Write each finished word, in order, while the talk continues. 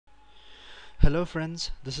Hello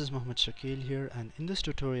friends, this is Mohammed Shakil here, and in this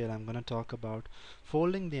tutorial I'm going to talk about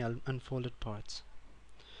folding the unfolded parts.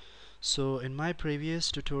 So in my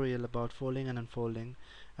previous tutorial about folding and unfolding,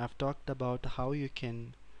 I've talked about how you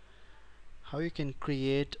can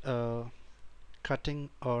create a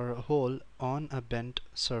cutting or a hole on a bent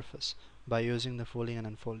surface by using the folding and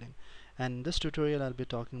unfolding. And in this tutorial I'll be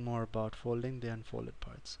talking more about folding the unfolded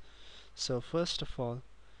parts. So first of all,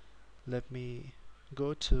 let me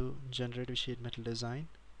go to Generative Sheetmetal Design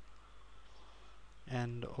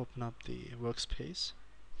and open up the workspace.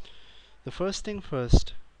 The first thing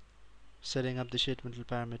first, setting up the Sheetmetal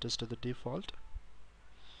parameters to the default,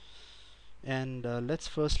 and let's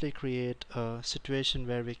firstly create a situation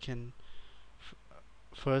where we can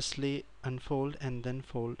firstly unfold and then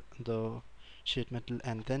fold the Sheetmetal,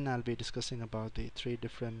 and then I'll be discussing about the three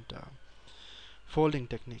different folding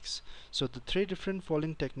techniques. So the three different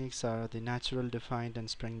folding techniques are the natural, defined, and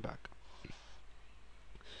spring back.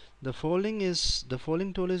 The folding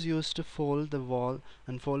tool is used to fold the wall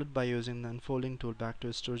unfolded by using the unfolding tool back to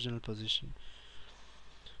its original position.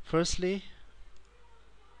 Firstly,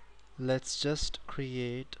 let's just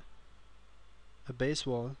create a base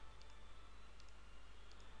wall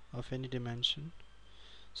of any dimension.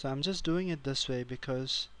 So I'm just doing it this way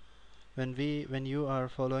because when you are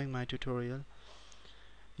following my tutorial,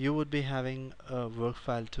 you would be having a work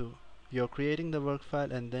file too. You're creating the work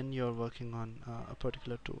file and then you're working on a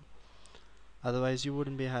particular tool. Otherwise you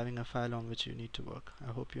wouldn't be having a file on which you need to work.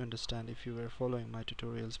 I hope you understand if you were following my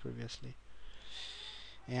tutorials previously.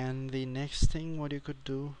 And the next thing what you could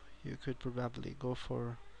do, you could probably go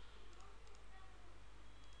for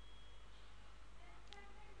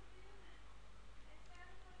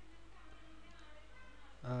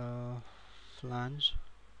Flange.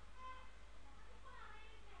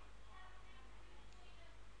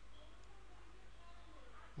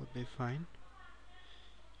 Would be fine.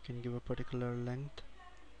 You can give a particular length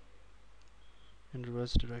in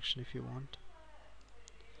reverse direction if you want.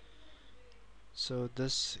 So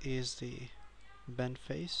this is the bend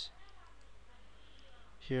face.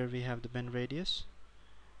 Here we have the bend radius,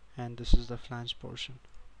 and this is the flange portion.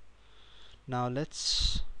 Now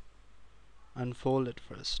let's unfold it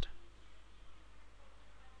first.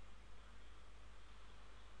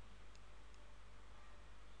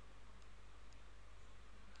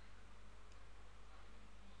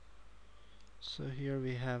 So here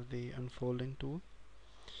we have the unfolding tool.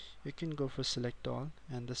 You can go for select all,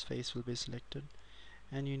 and this face will be selected,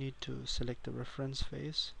 and you need to select the reference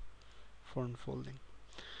face for unfolding.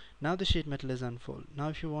 Now the sheet metal is unfolded. Now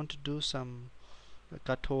if you want to do some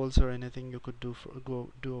cut holes or anything, you could do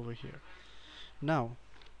over here. Now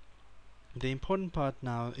the important part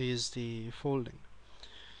now is the folding.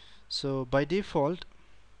 So by default,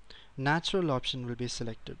 natural option will be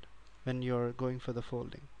selected when you're going for the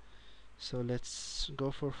folding. So let's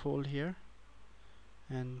go for fold here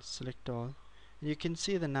and select all. You can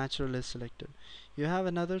see the natural is selected. You have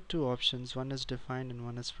another two options, one is defined and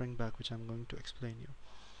one is spring back, which I'm going to explain you.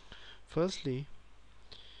 Firstly,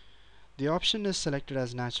 the option is selected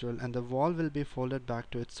as natural and the wall will be folded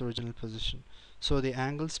back to its original position, so the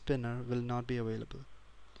angle spinner will not be available.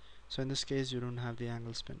 So in this case you don't have the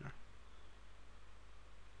angle spinner.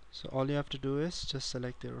 So all you have to do is just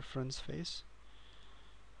select the reference face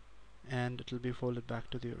and it will be folded back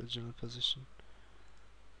to the original position.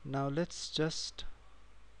 Now let's just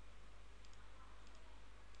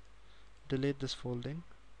delete this folding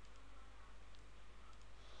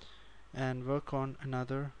and work on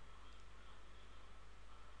another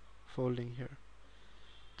folding here.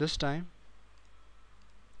 This time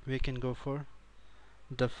we can go for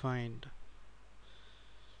defined.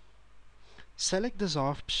 Select this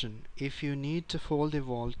option if you need to fold the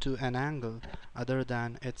wall to an angle other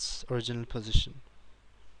than its original position.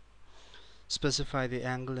 Specify the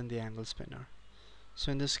angle in the angle spinner.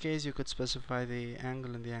 So in this case you could specify the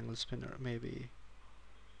angle in the angle spinner, maybe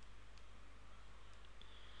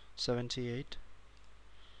 78.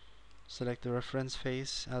 Select the reference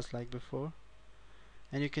face as like before,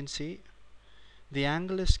 and you can see the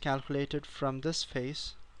angle is calculated from this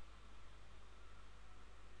face.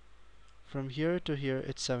 From here to here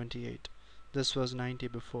it's 78. This was 90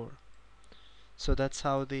 before. So that's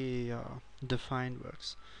how the defined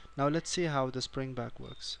works. Now let's see how the spring back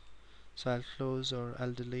works. So I'll close or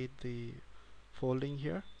I'll delete the folding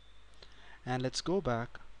here, and let's go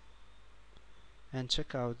back and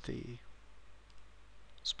check out the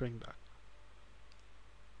spring back.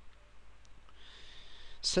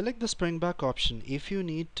 Select the spring back option if you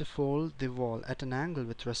need to fold the wall at an angle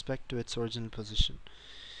with respect to its original position.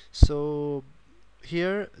 So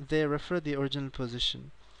here they refer the original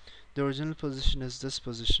position. the original position is this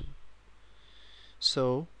position.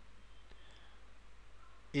 So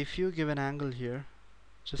if you give an angle here,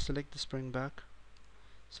 just select the spring back,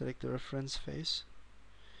 select the reference face.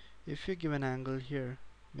 If you give an angle here,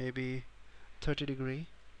 maybe 30 degree,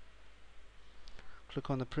 click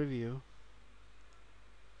on the preview.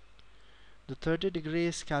 The 30 degree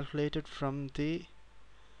is calculated from the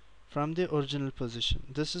original position.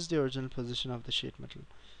 This is the original position of the sheet metal,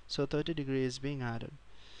 so 30 degree is being added.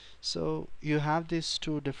 So you have these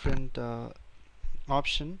two different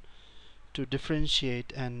option to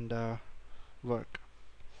differentiate and work.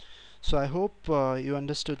 So I hope you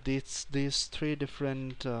understood these three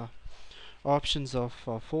different options of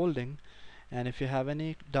folding, and if you have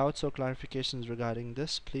any doubts or clarifications regarding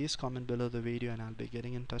this, please comment below the video and I'll be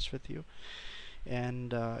getting in touch with you.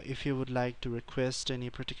 And if you would like to request any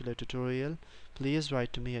particular tutorial, please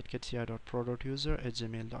write to me at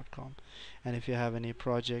katia.pro.user@gmail.com. And if you have any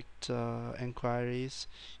project inquiries,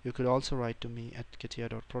 you could also write to me at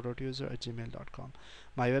katia.pro.user@gmail.com.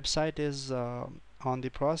 My website is on the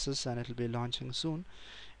process and it will be launching soon.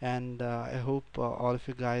 And I hope all of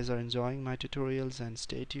you guys are enjoying my tutorials, and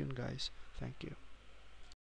stay tuned guys. Thank you.